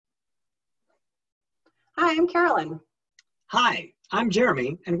Hi, I'm Carolyn. Hi, I'm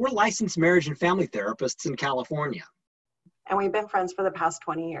Jeremy, and we're licensed marriage and family therapists in California. And we've been friends for the past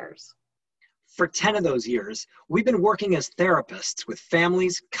 20 years. For 10 of those years, we've been working as therapists with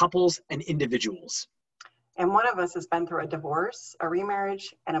families, couples, and individuals. And one of us has been through a divorce, a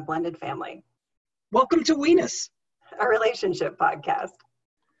remarriage, and a blended family. Welcome to Weenus, a relationship podcast.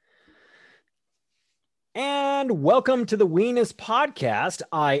 And welcome to the Weenus podcast.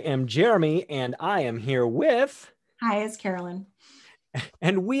 I am Jeremy, and I am here with... Hi, it's Carolyn.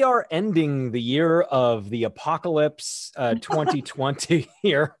 And we are ending the year of the apocalypse 2020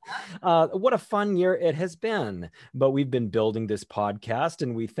 here. What a fun year it has been. But we've been building this podcast,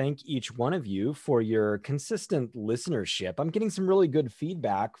 and we thank each one of you for your consistent listenership. I'm getting some really good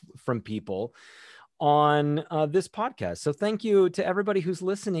feedback from people on this podcast. So thank you to everybody who's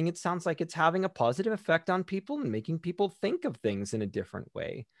listening. It sounds like it's having a positive effect on people and making people think of things in a different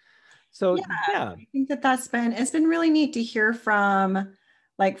way. So yeah. I think it's been really neat to hear from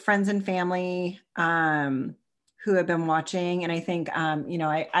like friends and family who have been watching. And I think,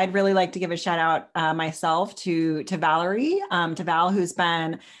 I'd really like to give a shout out myself to Valerie, to Val, who's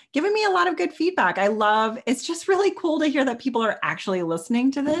been giving me a lot of good feedback. It's just really cool to hear that people are actually listening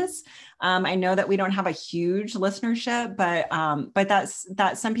to this. I know that we don't have a huge listenership, but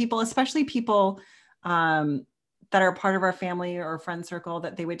that's some people, especially people that are part of our family or friend circle,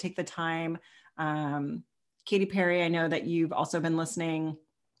 that they would take the time. Katy Perry, I know that you've also been listening.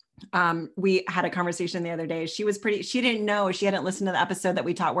 We had a conversation the other day. She didn't know, she hadn't listened to the episode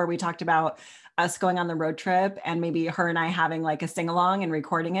that where we talked about us going on the road trip and maybe her and I having like a sing along and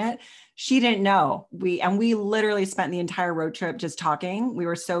recording it. She didn't know. We literally spent the entire road trip just talking. We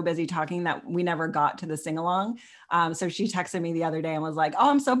were so busy talking that we never got to the sing along. So she texted me the other day and was like,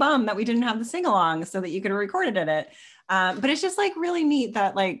 "Oh, I'm so bummed that we didn't have the sing along so that you could have recorded it." But it's just like really neat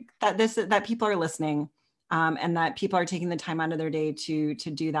that people are listening. And that people are taking the time out of their day to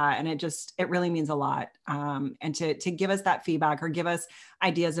do that. And it really means a lot. And to give us that feedback or give us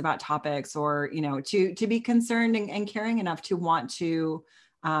ideas about topics or, to be concerned and caring enough to want to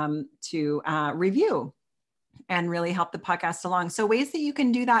review and really help the podcast along. So ways that you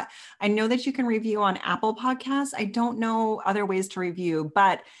can do that. I know that you can review on Apple Podcasts. I don't know other ways to review,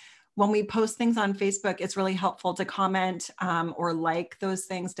 but when we post things on Facebook, it's really helpful to comment or like those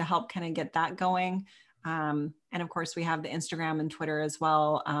things to help kind of get that going. And of course we have the Instagram and Twitter as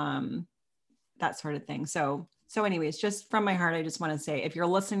well, that sort of thing. So anyways, just from my heart, I just want to say, if you're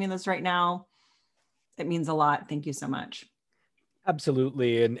listening to this right now, it means a lot. Thank you so much.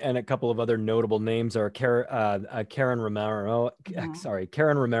 Absolutely. And a couple of other notable names are Karen Romero. Sorry,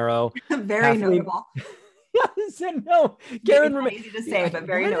 Karen Romero. Very notable. Yes and no. Karen Romero. Easy to say, but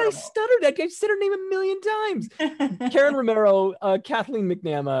very notable. I stuttered that. I've said her name a million times. Karen Romero, Kathleen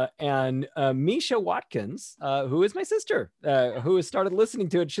McNamara, and Misha Watkins, who is my sister, who has started listening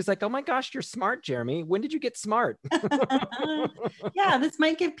to it. She's like, "Oh my gosh, you're smart, Jeremy. When did you get smart?" Yeah, this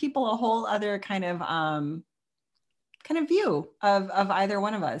might give people a whole other kind of view of either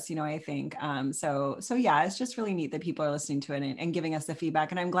one of us, I think. So yeah, it's just really neat that people are listening to it and giving us the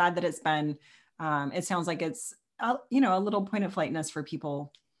feedback. And I'm glad that it's been, it sounds like it's, a little point of lightness for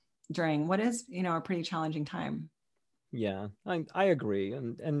people during what is, a pretty challenging time. Yeah, I agree.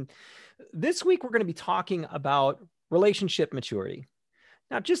 And this week we're going to be talking about relationship maturity.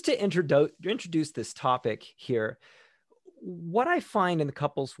 Now, just to introduce this topic here, what I find in the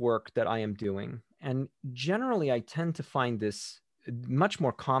couples work that I am doing, and generally I tend to find this much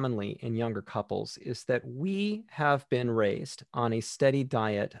more commonly in younger couples, is that we have been raised on a steady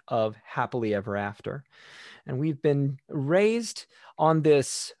diet of happily ever after. And we've been raised on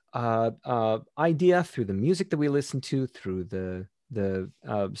this idea through the music that we listen to, through the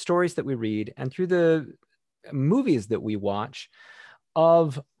stories that we read, and through the movies that we watch,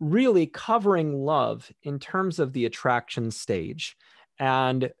 of really covering love in terms of the attraction stage.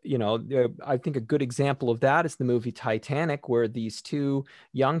 And, I think a good example of that is the movie Titanic, where these two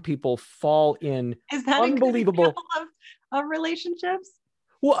young people fall in unbelievable... Is that a good example of relationships?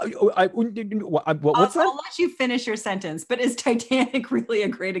 Well, what's that? I'll let you finish your sentence, but is Titanic really a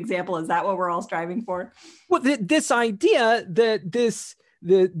great example? Is that what we're all striving for? Well, this idea that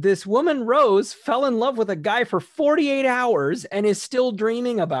this woman, Rose, fell in love with a guy for 48 hours and is still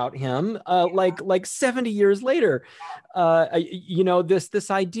dreaming about him, like 70 years later.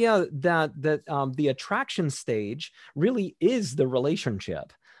 This idea that the attraction stage really is the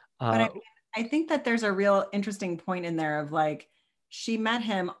relationship. But I think that there's a real interesting point in there of like, she met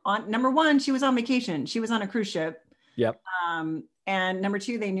him on, number one, she was on vacation. She was on a cruise ship. Yep. And number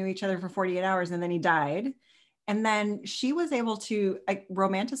two, they knew each other for 48 hours and then he died. And then she was able to like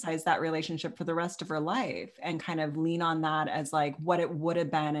romanticize that relationship for the rest of her life and kind of lean on that as like what it would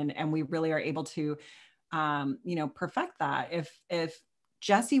have been. And we really are able to, perfect that. If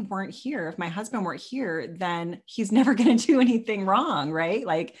Jesse weren't here, if my husband weren't here, then he's never going to do anything wrong, right?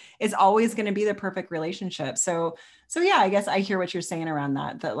 Like it's always going to be the perfect relationship. So yeah, I guess I hear what you're saying around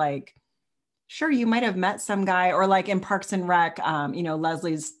that like, sure, you might have met some guy, or like in Parks and Rec,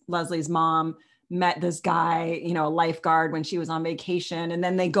 Leslie's mom met this guy, lifeguard when she was on vacation, and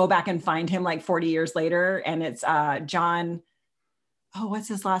then they go back and find him like 40 years later, and it's John. Oh, what's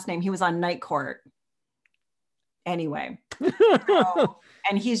his last name? He was on Night Court. Anyway,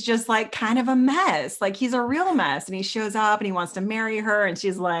 and he's just like kind of a mess. Like he's a real mess, and he shows up and he wants to marry her, and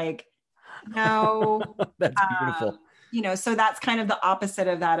she's like, no. That's beautiful. So that's kind of the opposite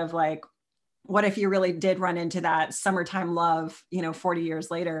of that, of like, what if you really did run into that summertime love, 40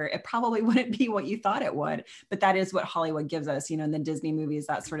 years later? It probably wouldn't be what you thought it would, but that is what Hollywood gives us, in the Disney movies,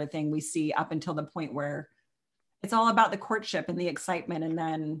 that sort of thing we see up until the point where it's all about the courtship and the excitement. And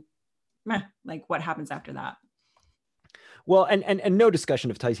then like what happens after that? Well, and no discussion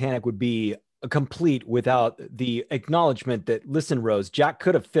of Titanic would be complete without the acknowledgement that, listen, Rose, Jack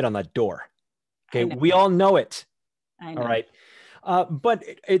could have fit on that door. Okay. We all know it. I know. All right. But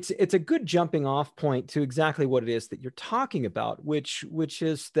it's a good jumping off point to exactly what it is that you're talking about, which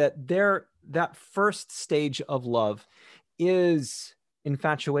is that that first stage of love is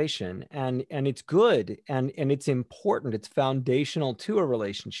infatuation, and it's good, and it's important. It's foundational to a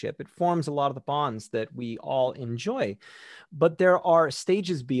relationship. It forms a lot of the bonds that we all enjoy. But there are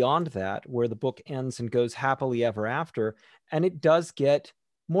stages beyond that where the book ends and goes happily ever after, and it does get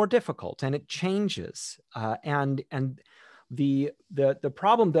more difficult, and it changes, and the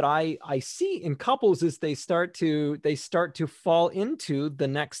problem that I see in couples is they start to fall into the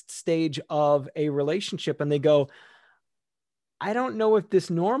next stage of a relationship, and they go, I don't know if this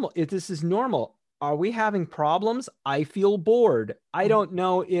is normal. Are we having problems? I feel bored. I don't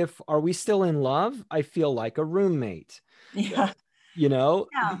know are we still in love? I feel like a roommate. Yeah.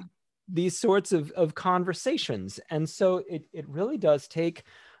 Yeah. These sorts of conversations. And so it really does take,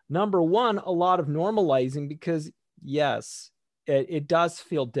 number one, a lot of normalizing, because yes, it does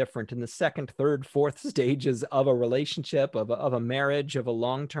feel different in the second, third, fourth stages of a relationship, of a marriage, of a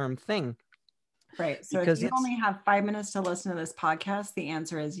long-term thing. Right. So because if you only have 5 minutes to listen to this podcast, the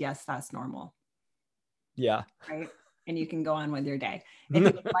answer is yes, that's normal. Yeah. Right. And you can go on with your day. If you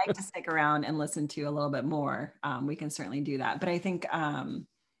would like to stick around and listen to a little bit more, we can certainly do that. But I think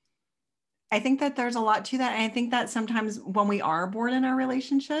that there's a lot to that. And I think that sometimes when we are bored in our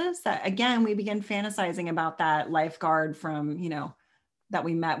relationships, that again, we begin fantasizing about that lifeguard from, that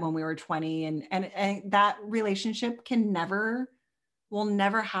we met when we were 20, and that relationship will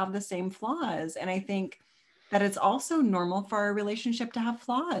never have the same flaws. And I think that it's also normal for our relationship to have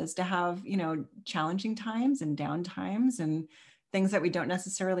flaws, to have, challenging times and down times and things that we don't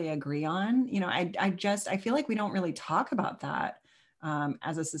necessarily agree on. I feel like we don't really talk about that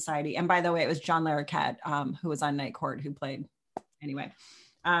as a society. And by the way, it was John Larroquette, who was on Night Court, who played, anyway.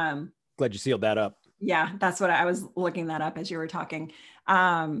 Glad you sealed that up. Yeah, that's what I was looking that up as you were talking.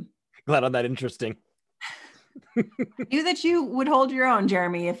 Glad on that interesting. I knew that you would hold your own,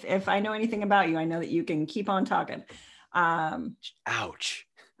 Jeremy. If I know anything about you, I know that you can keep on talking. Ouch.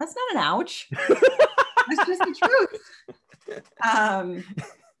 That's not an ouch. That's just the truth.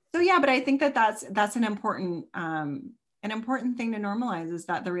 So yeah, but I think that's an important thing to normalize, is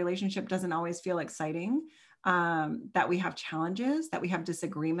that the relationship doesn't always feel exciting, that we have challenges, that we have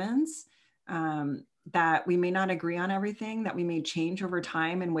disagreements, that we may not agree on everything, that we may change over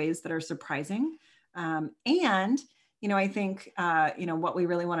time in ways that are surprising. And, I think, what we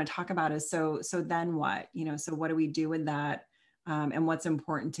really want to talk about is, so then what, so what do we do with that? And what's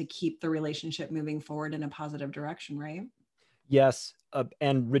important to keep the relationship moving forward in a positive direction, right? Yes.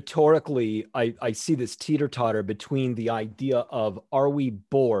 And rhetorically, I see this teeter-totter between the idea of, are we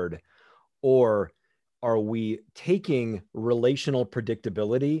bored, or are we taking relational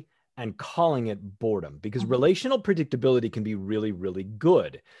predictability and calling it boredom? Because relational predictability can be really, really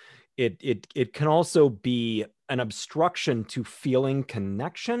good. It can also be an obstruction to feeling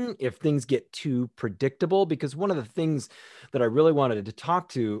connection if things get too predictable. Because one of the things that I really wanted to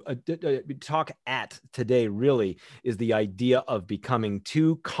talk at today really is the idea of becoming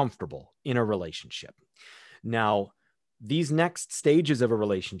too comfortable in a relationship. Now, these next stages of a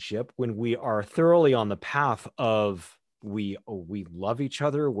relationship, when we are thoroughly on the path of we love each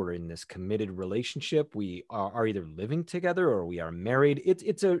other, we're in this committed relationship, we are either living together or we are married,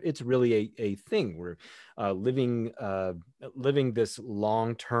 it's really a thing. We're living this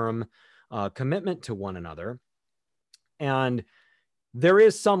long-term commitment to one another. And there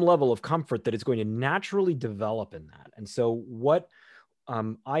is some level of comfort that is going to naturally develop in that. And so what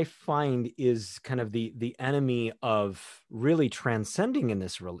I find is kind of the enemy of really transcending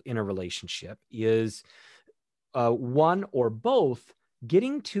in a relationship is one or both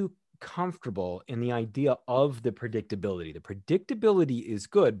getting too comfortable in the idea of the predictability. The predictability is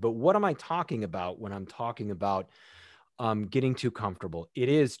good, but what am I talking about when I'm talking about getting too comfortable? It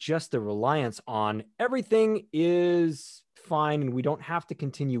is just the reliance on everything is fine and we don't have to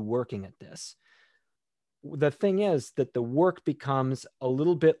continue working at this. The thing is that the work becomes a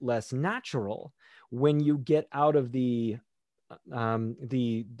little bit less natural when you get out of the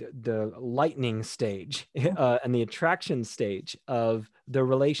lightning stage and the attraction stage of the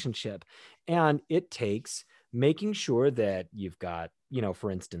relationship. And it takes making sure that you've got, for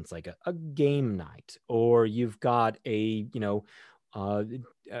instance, like a game night, or you've got a,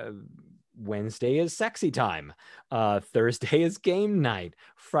 Wednesday is sexy time. Thursday is game night.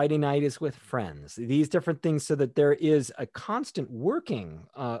 Friday night is with friends. These different things, so that there is a constant working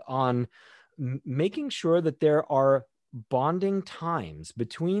on making sure that there are bonding times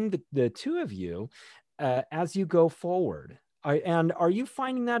between the two of you as you go forward. And are you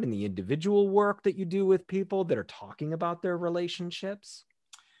finding that in the individual work that you do with people that are talking about their relationships?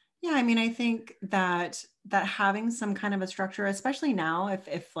 Yeah, I mean, I think that having some kind of a structure, especially now,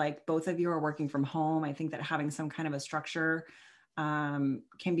 if like both of you are working from home, I think that having some kind of a structure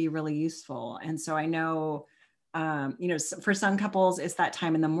can be really useful. And so I know, for some couples, it's that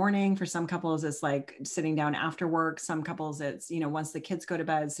time in the morning. For some couples, it's like sitting down after work. Some couples, it's, once the kids go to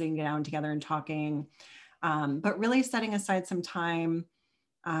bed, sitting down together and talking. But really setting aside some time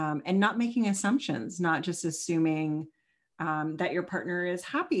and not making assumptions, not just assuming that your partner is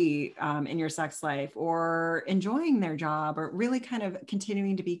happy in your sex life or enjoying their job, or really kind of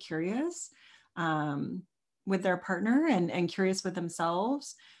continuing to be curious with their partner and curious with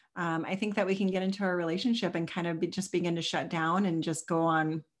themselves. I think that we can get into a relationship and kind of just begin to shut down and just go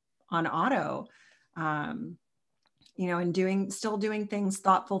on auto, and still doing things,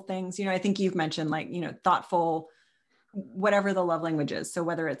 thoughtful things. I think you've mentioned thoughtful, whatever the love language is. So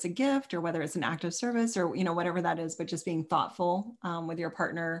whether it's a gift or whether it's an act of service or, whatever that is, but just being thoughtful with your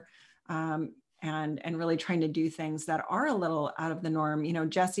partner and really trying to do things that are a little out of the norm.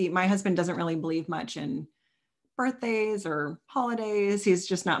 Jesse, my husband, doesn't really believe much in birthdays or holidays. He's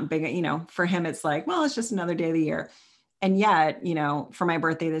just not big, for him, it's like, well, it's just another day of the year. And yet, for my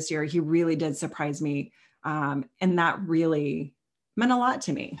birthday this year, he really did surprise me. And that really meant a lot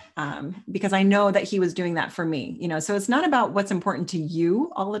to me because I know that he was doing that for me, so it's not about what's important to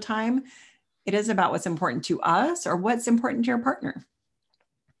you all the time. It is about what's important to us or what's important to your partner.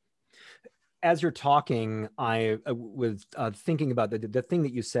 As you're talking, I was thinking about the thing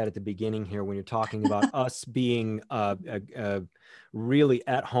that you said at the beginning here, when you're talking about us being really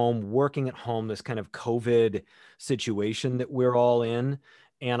at home, working at home, this kind of COVID situation that we're all in.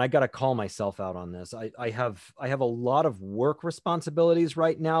 And I got to call myself out on this. I have a lot of work responsibilities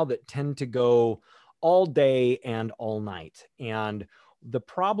right now that tend to go all day and all night. And the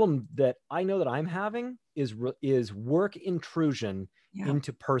problem that I know that I'm having is work intrusion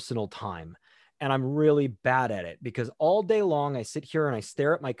into personal time. And I'm really bad at it because all day long I sit here and I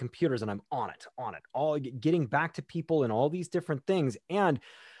stare at my computers and I'm on it, all getting back to people and all these different things. And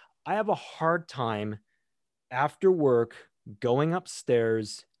I have a hard time after work going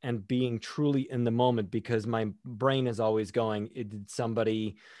upstairs and being truly in the moment, because my brain is always going, did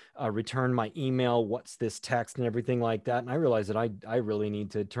somebody return my email? What's this text and everything like that? And I realize that I really need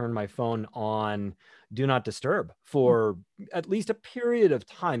to turn my phone on do not disturb for at least a period of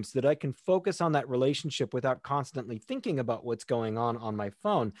time so that I can focus on that relationship without constantly thinking about what's going on my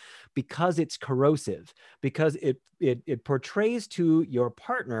phone, because it's corrosive, because it portrays to your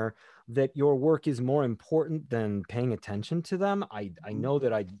partner that your work is more important than paying attention to them. I know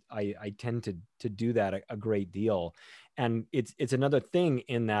that I tend to do that a great deal. And it's another thing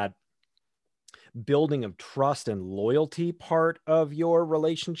in that building of trust and loyalty part of your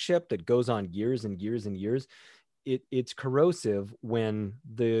relationship that goes on years and years and years. It's corrosive when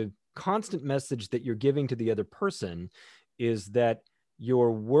the constant message that you're giving to the other person is that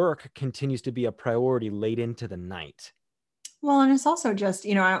your work continues to be a priority late into the night. Well, and it's also just,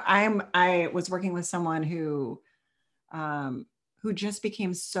 I was working with someone who just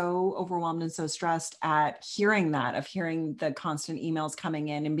became so overwhelmed and so stressed at hearing the constant emails coming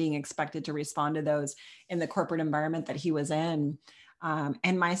in and being expected to respond to those in the corporate environment that he was in.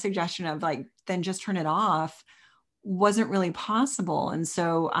 And my suggestion of then just turn it off wasn't really possible. And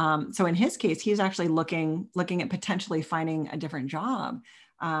so, so in his case, he's actually looking at potentially finding a different job.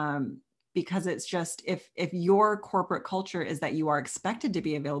 because it's just, if your corporate culture is that you are expected to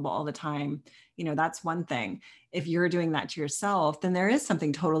be available all the time, you know, that's one thing. If you're doing that to yourself, then there is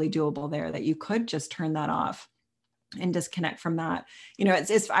something totally doable there, that you could just turn that off and disconnect from that. You know,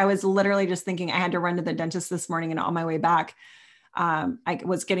 I was literally just thinking, I had to run to the dentist this morning, and on my way back, I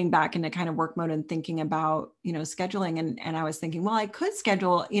was getting back into kind of work mode and thinking about, you know, scheduling. And I was thinking, well, I could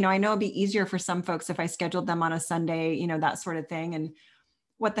schedule, you know, I know it'd be easier for some folks if I scheduled them on a Sunday, you know, that sort of thing. And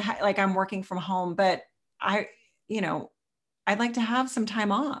what the heck, like, I'm working from home, but you know, I'd like to have some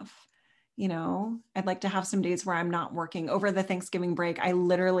time off. You know, I'd like to have some days where I'm not working. Over the Thanksgiving break, I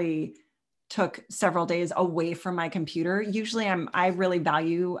literally took several days away from my computer. Usually I really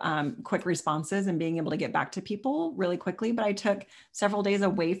value quick responses and being able to get back to people really quickly, but I took several days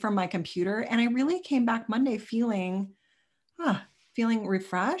away from my computer, and I really came back Monday feeling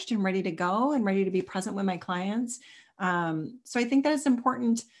refreshed and ready to go and ready to be present with my clients. So I think that it's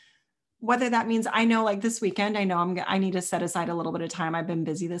important, whether that means, I know like this weekend, I know I need to set aside a little bit of time. I've been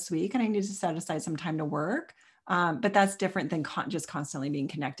busy this week and I need to set aside some time to work. But that's different than just constantly being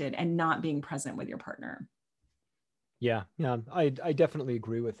connected and not being present with your partner. Yeah, I definitely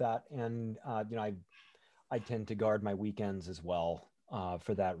agree with that. And, you know, I tend to guard my weekends as well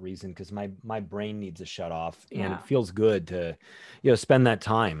for that reason, because my brain needs a shut off, and it feels good to, you know, spend that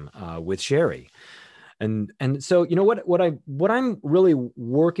time with Sherry. And so, you know, what I'm really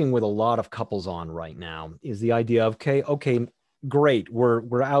working with a lot of couples on right now is the idea of, okay, great.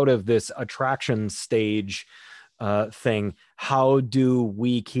 We're out of this attraction stage thing. How do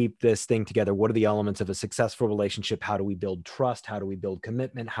we keep this thing together? What are the elements of a successful relationship? How do we build trust? How do we build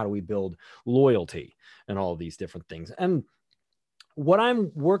commitment? How do we build loyalty, and all of these different things? And what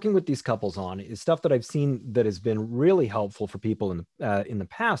I'm working with these couples on is stuff that I've seen that has been really helpful for people in the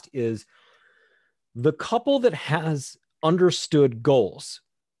past. Is the couple that has understood goals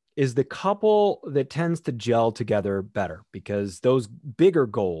is the couple that tends to gel together better, because those bigger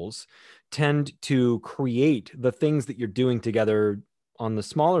goals tend to create the things that you're doing together on the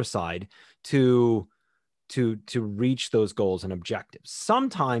smaller side to reach those goals and objectives.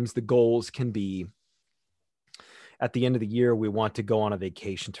 Sometimes the goals can be, at the end of the year, we want to go on a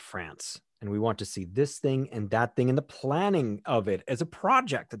vacation to France, and we want to see this thing and that thing, and the planning of it as a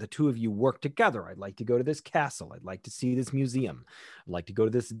project that the two of you work together. I'd like to go to this castle. I'd like to see this museum. I'd like to go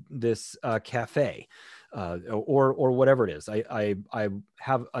to this cafe, or whatever it is. I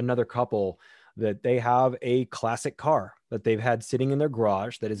have another couple that they have a classic car that they've had sitting in their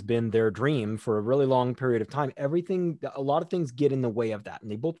garage that has been their dream for a really long period of time. A lot of things get in the way of that,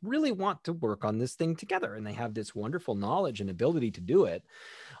 and they both really want to work on this thing together, and they have this wonderful knowledge and ability to do it.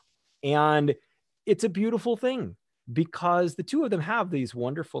 And it's a beautiful thing, because the two of them have these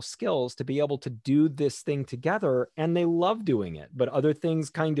wonderful skills to be able to do this thing together, and they love doing it, but other things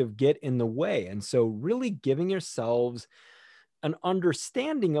kind of get in the way. And so really giving yourselves an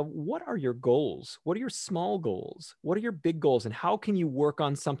understanding of, what are your goals? What are your small goals? What are your big goals? And how can you work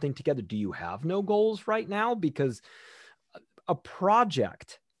on something together? Do you have no goals right now? Because a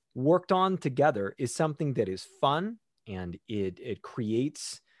project worked on together is something that is fun, and it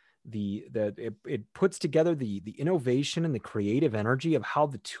creates it puts together the innovation and the creative energy of how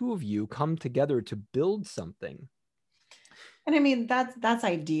the two of you come together to build something. And I mean, that's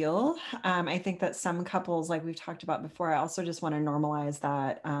ideal. I think that some couples, like we've talked about before, I also just want to normalize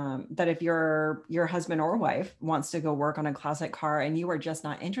that, that if your husband or wife wants to go work on a classic car and you are just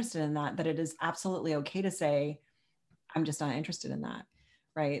not interested in that, that it is absolutely okay to say, I'm just not interested in that,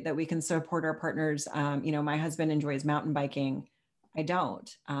 right? That we can support our partners. You know, my husband enjoys mountain biking. I don't.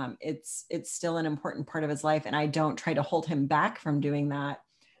 It's still an important part of his life, and I don't try to hold him back from doing that.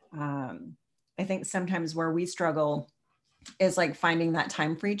 I think sometimes where we struggle is like finding that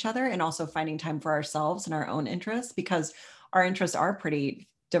time for each other, and also finding time for ourselves and our own interests, because our interests are pretty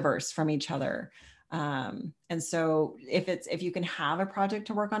diverse from each other. And so if you can have a project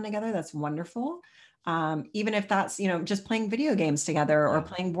to work on together, that's wonderful. Even if that's, you know, just playing video games together, or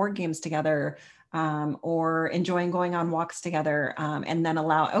playing board games together, or enjoying going on walks together, and then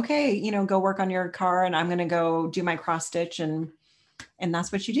okay, you know, go work on your car, and I'm going to go do my cross stitch, and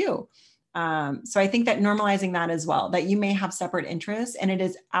that's what you do. So I think that normalizing that as well, that you may have separate interests, and it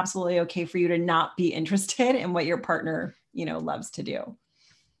is absolutely okay for you to not be interested in what your partner, you know, loves to do.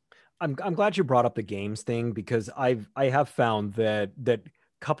 I'm glad you brought up the games thing, because I have found that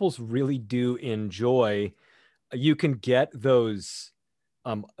couples really do enjoy. You can get those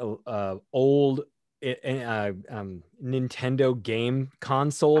old Nintendo game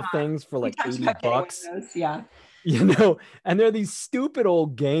console things for like $80. Yeah. You know, and there are these stupid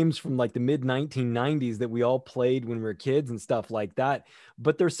old games from like the mid 1990s that we all played when we were kids and stuff like that,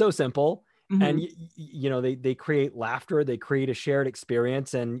 but they're so simple. And Mhm. you know, they create laughter, they create a shared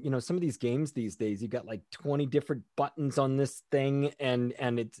experience. And you know, some of these games these days, you got like 20 different buttons on this thing, and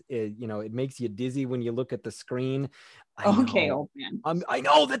you know, it makes you dizzy when you look at the screen. I Okay, know. old man. I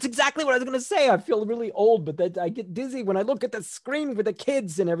know, that's exactly what I was going to say. I feel really old, but that I get dizzy when I look at the screen with the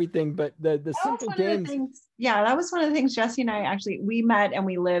kids and everything. But the That was simple one of the games. things. Yeah, that was one of the things. Jesse and I actually we met and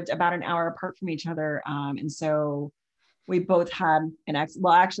we lived about an hour apart from each other, and so we both had an X.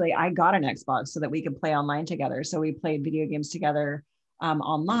 Well, actually, I got an Xbox so that we could play online together. So we played video games together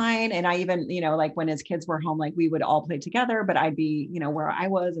online, and I even, you know, like when his kids were home, like we would all play together. But I'd be, you know, where I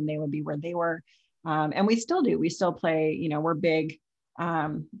was, and they would be where they were, and we still do. We still play. You know, we're big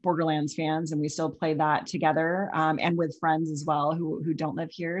Borderlands fans, and we still play that together, and with friends as well who don't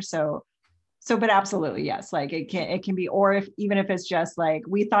live here. So, but absolutely, yes. Like it can be, or if even if it's just like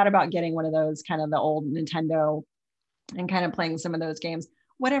we thought about getting one of those kind of the old Nintendo and kind of playing some of those games,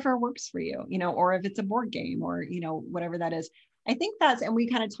 whatever works for you, you know, or if it's a board game or, you know, whatever that is. I think that's, and we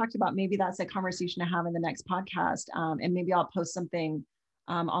kind of talked about maybe that's a conversation to have in the next podcast. And maybe I'll post something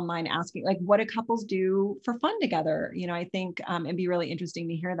online asking like, what do couples do for fun together? You know, I think it'd be really interesting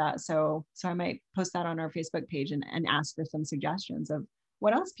to hear that. So I might post that on our Facebook page and ask for some suggestions of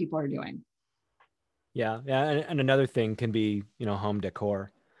what else people are doing. Yeah, yeah, and another thing can be, you know, home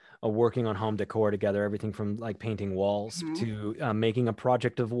decor, working on home decor together, everything from like painting walls Mhm. to making a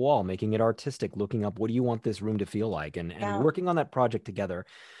project of a wall, making it artistic, looking up what do you want this room to feel like, and Yeah. working on that project together.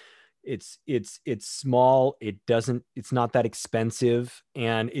 It's small, it's not that expensive,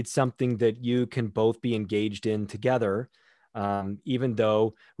 and it's something that you can both be engaged in together. Even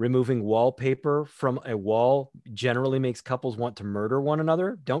though removing wallpaper from a wall generally makes couples want to murder one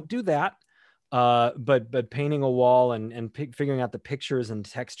another, don't do that. But painting a wall and figuring out the pictures and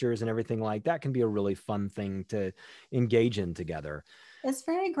textures and everything like that can be a really fun thing to engage in together. It's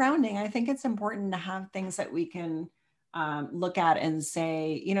very grounding. I think it's important to have things that we can look at and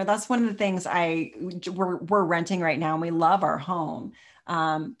say, you know, that's one of the things we're renting right now, and we love our home.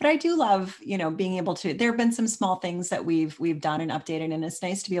 But I do love, you know, being able to. There have been some small things that we've done and updated, and it's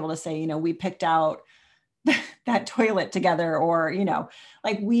nice to be able to say, you know, we picked out that toilet together, or you know,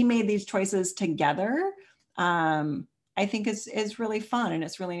 like we made these choices together. I think is really fun, and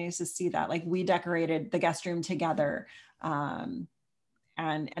it's really nice to see that. Like we decorated the guest room together. Um,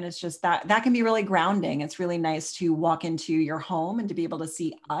 and it's just that can be really grounding. It's really nice to walk into your home and to be able to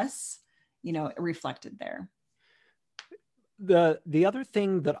see us, you know, reflected there. The other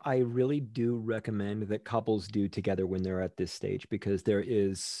thing that I really do recommend that couples do together when they're at this stage, because there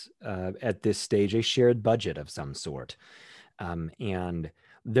is at this stage a shared budget of some sort, and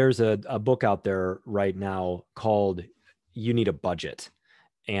there's a book out there right now called "You Need a Budget,"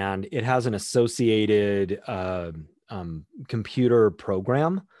 and it has an associated computer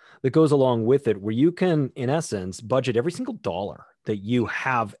program that goes along with it, where you can, in essence, budget every single dollar that you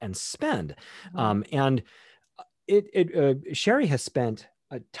have and spend, and Sherry has spent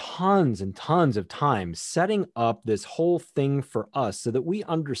tons and tons of time setting up this whole thing for us so that we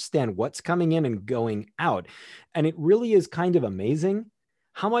understand what's coming in and going out. And it really is kind of amazing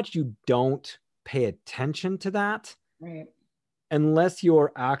how much you don't pay attention to that Right. unless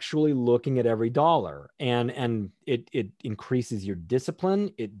you're actually looking at every dollar. And it increases your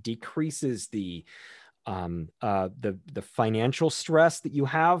discipline, it decreases the financial stress that you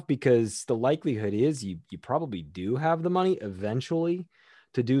have, because the likelihood is you probably do have the money eventually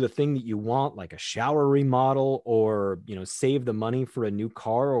to do the thing that you want, like a shower remodel, or you know, save the money for a new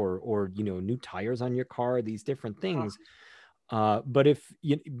car, or you know, new tires on your car, these different things. But if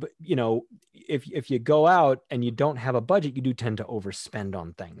you know, if you go out and you don't have a budget, you do tend to overspend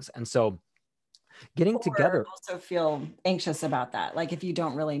on things. And so getting Or together. also feel anxious about that. Like if you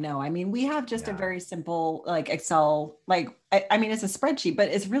don't really know. I mean, we have just a Yeah. very simple like Excel, like I mean, it's a spreadsheet, but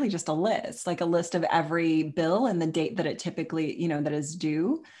it's really just a list, like a list of every bill and the date that it typically, you know, that is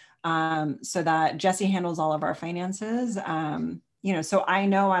due. So that Jesse handles all of our finances. You know, so we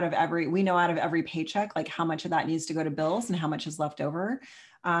know out of every paycheck, like how much of that needs to go to bills and how much is left over.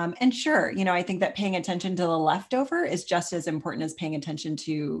 And sure, you know, I think that paying attention to the leftover is just as important as paying attention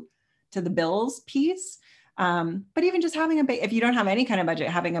to the bills piece. But even just having if you don't have any kind of budget,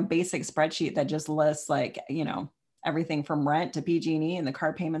 having a basic spreadsheet that just lists like, you know, everything from rent to PG&E and the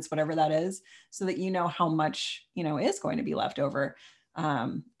car payments, whatever that is, so that you know how much, you know, is going to be left over.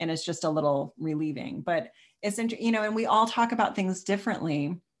 And it's just a little relieving, but it's, you know, and we all talk about things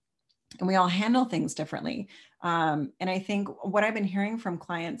differently and we all handle things differently. And I think what I've been hearing from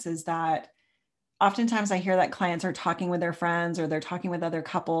clients is that oftentimes I hear that clients are talking with their friends or they're talking with other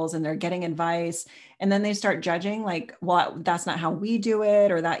couples and they're getting advice, and then they start judging like, well, that's not how we do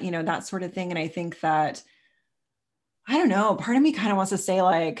it, or that, that sort of thing. And I think that, I don't know, part of me kind of wants to say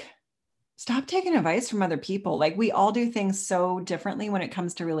like, stop taking advice from other people. Like we all do things so differently when it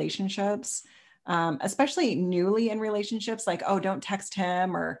comes to relationships, especially newly in relationships, like, oh, don't text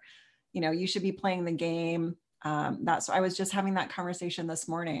him, or, you should be playing the game. I was just having that conversation this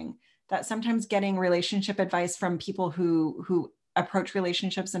morning, that sometimes getting relationship advice from people who approach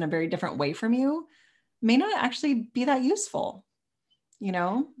relationships in a very different way from you may not actually be that useful,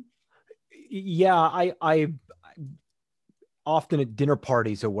 Yeah, I often at dinner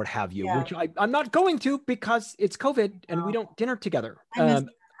parties or what have you, Yeah. which I'm not going to because it's COVID and we don't dinner together. I miss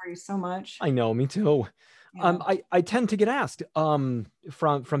dinner parties so much. I know, me too. Yeah. I tend to get asked from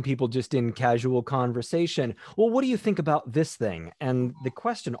people just in casual conversation, well, what do you think about this thing? And the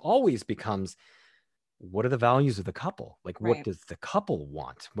question always becomes, what are the values of the couple? Like, what Right. does the couple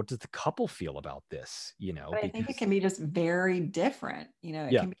want? What does the couple feel about this? But I think it can be just very different.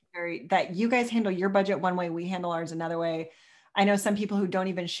 It Yeah. can be very, that you guys handle your budget one way, we handle ours another way. I know some people who don't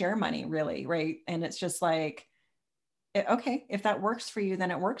even share money really, right? And it's just like, okay, if that works for you,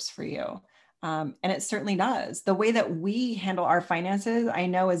 then it works for you. And it certainly does. The way that we handle our finances, I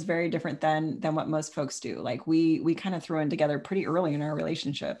know, is very different than what most folks do. Like we kind of threw in together pretty early in our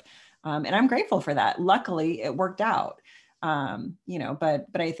relationship. And I'm grateful for that. Luckily, it worked out. But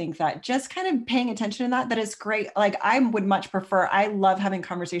I think that just kind of paying attention to that is great. Like I would much prefer, I love having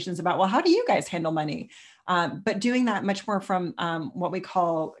conversations about, well, how do you guys handle money? But doing that much more from what we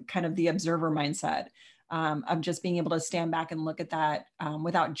call kind of the observer mindset. Of just being able to stand back and look at that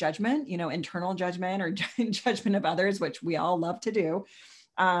without judgment, internal judgment or judgment of others, which we all love to do.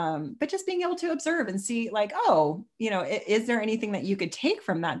 But just being able to observe and see like, oh, is there anything that you could take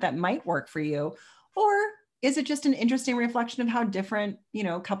from that might work for you? Or is it just an interesting reflection of how different,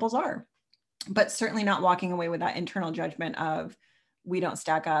 couples are? But certainly not walking away with that internal judgment of we don't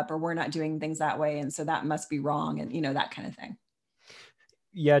stack up or we're not doing things that way. And so that must be wrong. And, that kind of thing.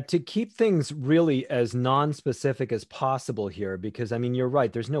 Yeah, to keep things really as non-specific as possible here, because I mean, you're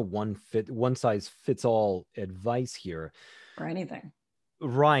right. There's no one size fits all advice here. Or anything.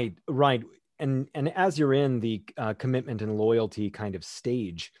 Right. And as you're in the commitment and loyalty kind of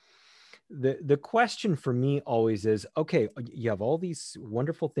stage, the question for me always is, okay, you have all these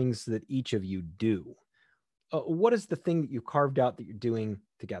wonderful things that each of you do. What is the thing that you carved out that you're doing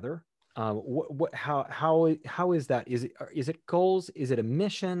together? How is that? Is it goals? Is it a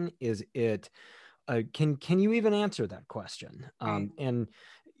mission? Is it can you even answer that question? And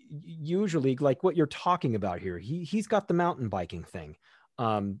usually, like what you're talking about here, he's got the mountain biking thing.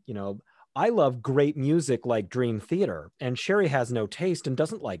 I love great music like Dream Theater, and Sherry has no taste and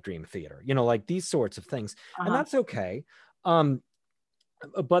doesn't like Dream Theater. Like these sorts of things, and that's okay.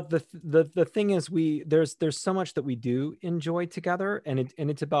 But the thing is, there's so much that we do enjoy together, and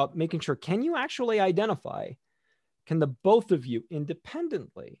it's about making sure, can you actually identify, can the both of you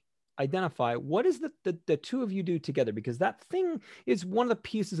independently identify what is the two of you do together? Because that thing is one of the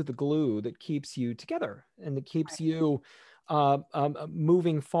pieces of the glue that keeps you together and that keeps you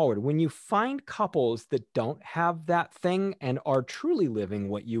moving forward. When you find couples that don't have that thing and are truly living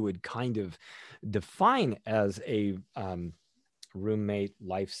what you would kind of define as a roommate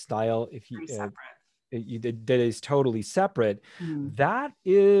lifestyle, if you that is totally separate, that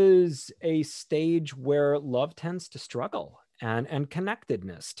is a stage where love tends to struggle and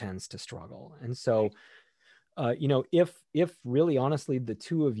connectedness tends to struggle. And so if really honestly the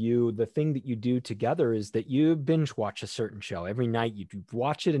two of you, the thing that you do together is that you binge watch a certain show every night, you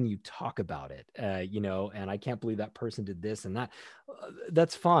watch it and you talk about it, and I can't believe that person did this and that,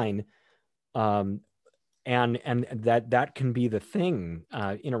 that's fine. And that can be the thing.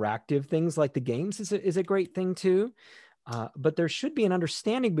 Interactive things like the games is a great thing too. But there should be an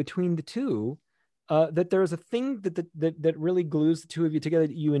understanding between the two, that there is a thing that really glues the two of you together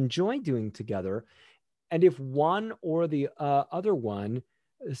that you enjoy doing together. And if one or the other one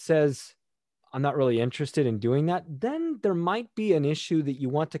says, I'm not really interested in doing that, then there might be an issue that you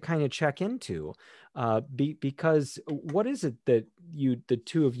want to kind of check into, because what is it that the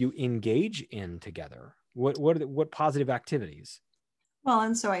two of you engage in together? What positive activities? Well,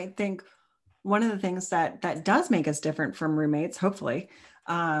 and so I think one of the things that does make us different from roommates, hopefully,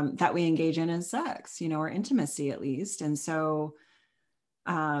 that we engage in is sex, or intimacy at least. And so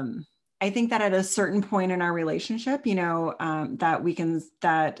I think that at a certain point in our relationship,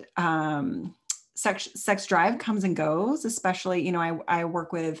 sex drive comes and goes, especially, I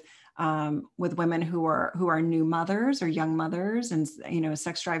work with with women who are new mothers or young mothers, and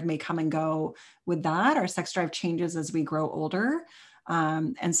sex drive may come and go with that. Our sex drive changes as we grow older,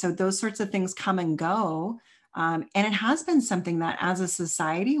 and so those sorts of things come and go. And it has been something that, as a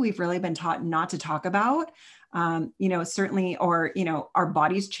society, we've really been taught not to talk about. Certainly, or our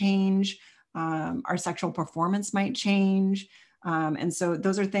bodies change, our sexual performance might change. And so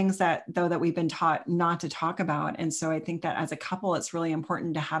those are things that we've been taught not to talk about. And so I think that as a couple, it's really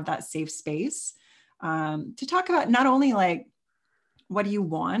important to have that safe space to talk about not only like, what do you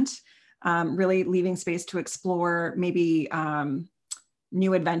want, really leaving space to explore maybe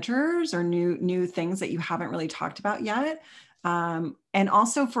new adventures or new things that you haven't really talked about yet. And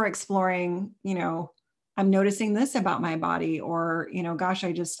also for exploring, I'm noticing this about my body, or, gosh,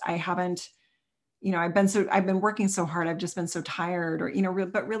 I haven't, I've been working so hard. I've just been so tired, or,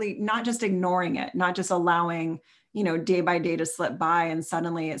 but really not just ignoring it, not just allowing, day by day to slip by. And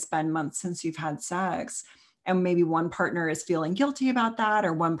suddenly it's been months since you've had sex. And maybe one partner is feeling guilty about that,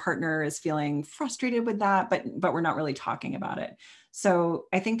 or one partner is feeling frustrated with that, but we're not really talking about it. So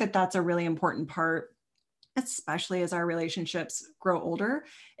I think that that's a really important part, especially as our relationships grow older.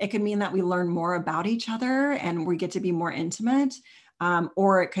 It could mean that we learn more about each other and we get to be more intimate.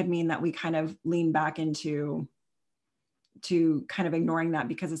 Or it could mean that we kind of lean back into kind of ignoring that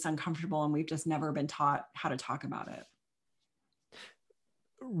because it's uncomfortable and we've just never been taught how to talk about it.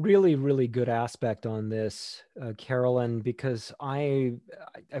 Really, really good aspect on this, Carolyn, because I've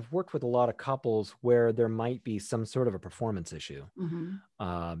worked with a lot of couples where there might be some sort of a performance issue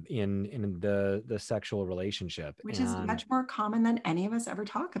in the sexual relationship, which is much more common than any of us ever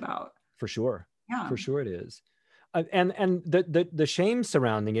talk about. For sure, yeah, for sure it is. And the shame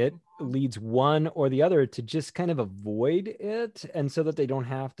surrounding it leads one or the other to just kind of avoid it, and so that they don't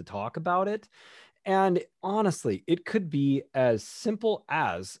have to talk about it. And honestly, it could be as simple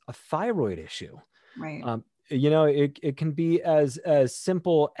as a thyroid issue. Right. It can be as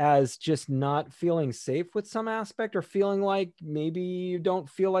simple as just not feeling safe with some aspect, or feeling like maybe you don't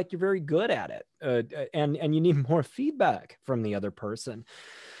feel like you're very good at it, and you need more feedback from the other person.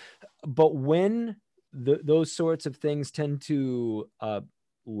 But when those sorts of things tend to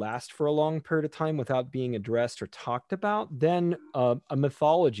last for a long period of time without being addressed or talked about, then a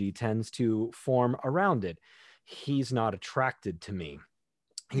mythology tends to form around it. He's not attracted to me.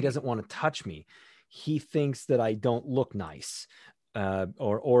 He doesn't want to touch me. He thinks that I don't look nice.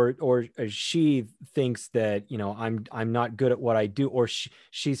 Or she thinks that, I'm not good at what I do, or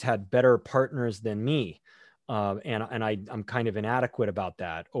she's had better partners than me. And I'm kind of inadequate about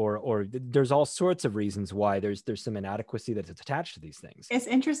that, or there's all sorts of reasons why there's some inadequacy that's attached to these things. It's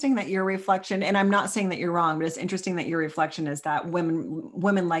interesting that your reflection, and I'm not saying that you're wrong, but it's interesting that your reflection is that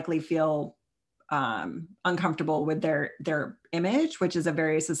women likely feel uncomfortable with their image, which is a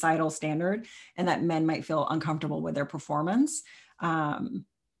very societal standard, and that men might feel uncomfortable with their performance. I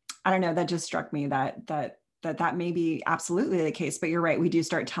don't know. That just struck me that may be absolutely the case. But you're right. We do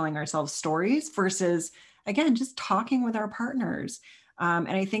start telling ourselves stories versus, again, just talking with our partners. And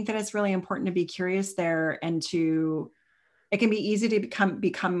I think that it's really important to be curious there, and it can be easy to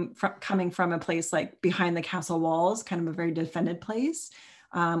coming from a place like behind the castle walls, kind of a very defended place,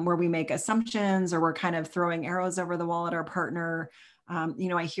 where we make assumptions, or we're kind of throwing arrows over the wall at our partner.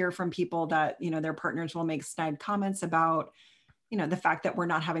 I hear from people that, their partners will make snide comments about, the fact that we're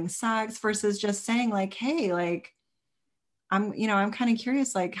not having sex, versus just saying like, hey, like, I'm kind of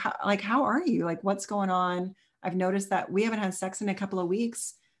curious, how are you? Like, what's going on? I've noticed that we haven't had sex in a couple of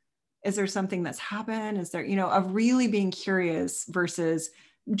weeks. Is there something that's happened? Is there, of really being curious versus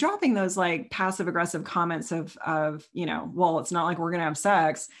dropping those like passive aggressive comments of, well, it's not like we're going to have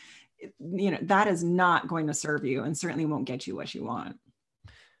sex. That is not going to serve you, and certainly won't get you what you want.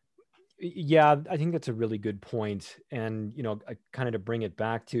 Yeah, I think that's a really good point. And, kind of to bring it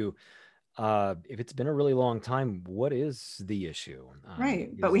back to, if it's been a really long time, what is the issue?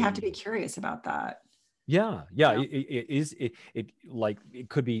 Right. But we have to be curious about that. Yeah. It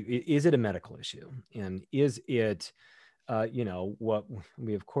could be, is it a medical issue? And is it, what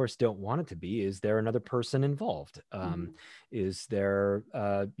we of course don't want it to be? Is there another person involved? Is there,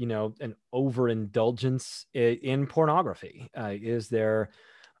 an overindulgence in pornography? Is there,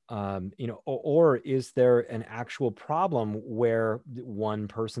 or is there an actual problem where one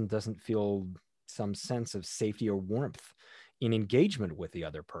person doesn't feel some sense of safety or warmth in engagement with the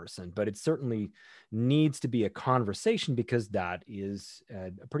other person? But it certainly needs to be a conversation, because that is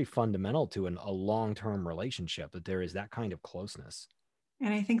pretty fundamental to a long-term relationship, that there is that kind of closeness.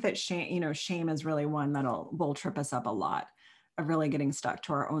 And I think that shame is really one will trip us up a lot, of really getting stuck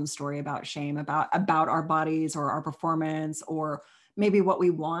to our own story about shame, about our bodies or our performance, or maybe what we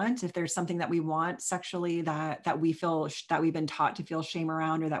want, if there's something that we want sexually that we feel that we've been taught to feel shame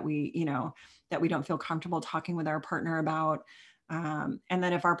around, or that we, you know, that we don't feel comfortable talking with our partner about. And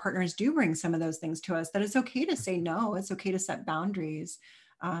then if our partners do bring some of those things to us, that it's okay to say no, it's okay to set boundaries.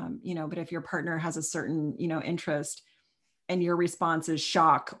 You know, but if your partner has a certain, you know, interest and your response is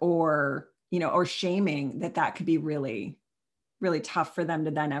shock or, you know, or shaming, that could be really, really tough for them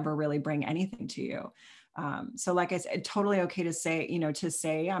to then ever really bring anything to you. So like I said, totally okay to say, you know, to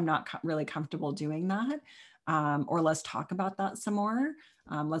say, I'm not really comfortable doing that. Or let's talk about that some more.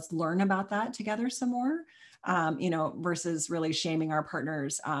 Let's learn about that together some more, you know, versus really shaming our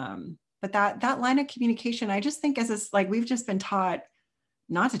partners. But that line of communication, I just think like, we've just been taught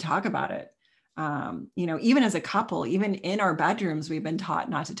not to talk about it. You know, even as a couple, even in our bedrooms, we've been taught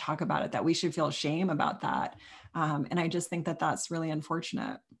not to talk about it, that we should feel shame about that. And I just think that that's really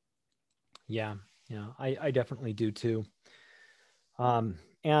unfortunate. Yeah. I definitely do too.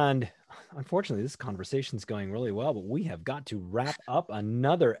 And unfortunately, this conversation's going really well, but we have got to wrap up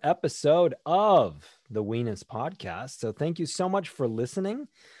another episode of the Weenus podcast. So thank you so much for listening.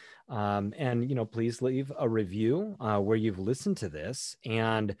 And, you know, please leave a review where you've listened to this,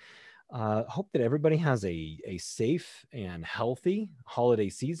 and hope that everybody has a safe and healthy holiday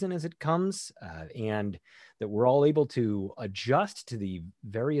season as it comes, and that we're all able to adjust to the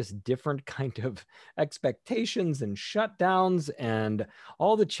various different kind of expectations and shutdowns and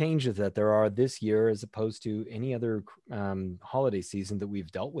all the changes that there are this year as opposed to any other holiday season that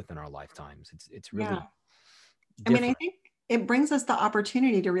we've dealt with in our lifetimes. It's really Yeah. different. I mean, I think it brings us the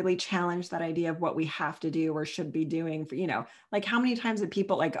opportunity to really challenge that idea of what we have to do or should be doing for, you know, like how many times have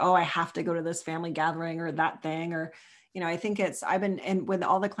people like, oh, I have to go to this family gathering or that thing, or, you know, I think and with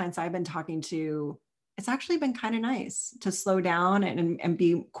all the clients I've been talking to, it's actually been kind of nice to slow down and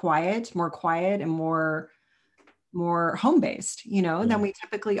be more quiet and more home-based, you know, than we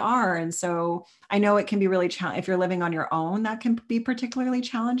typically are. And so I know it can be really challenging if you're living on your own, that can be particularly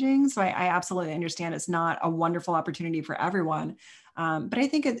challenging. So I absolutely understand it's not a wonderful opportunity for everyone. But I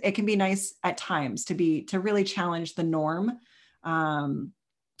think it can be nice at times to really challenge the norm,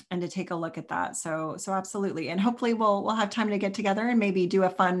 and to take a look at that. So absolutely. And hopefully we'll have time to get together and maybe do a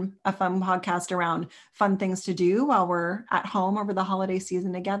fun podcast around fun things to do while we're at home over the holiday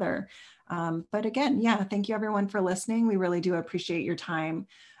season together. But again, yeah, thank you everyone for listening. We really do appreciate your time.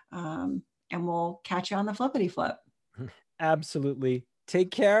 And we'll catch you on the flippity flip. Absolutely.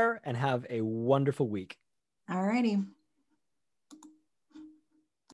 Take care and have a wonderful week. All righty.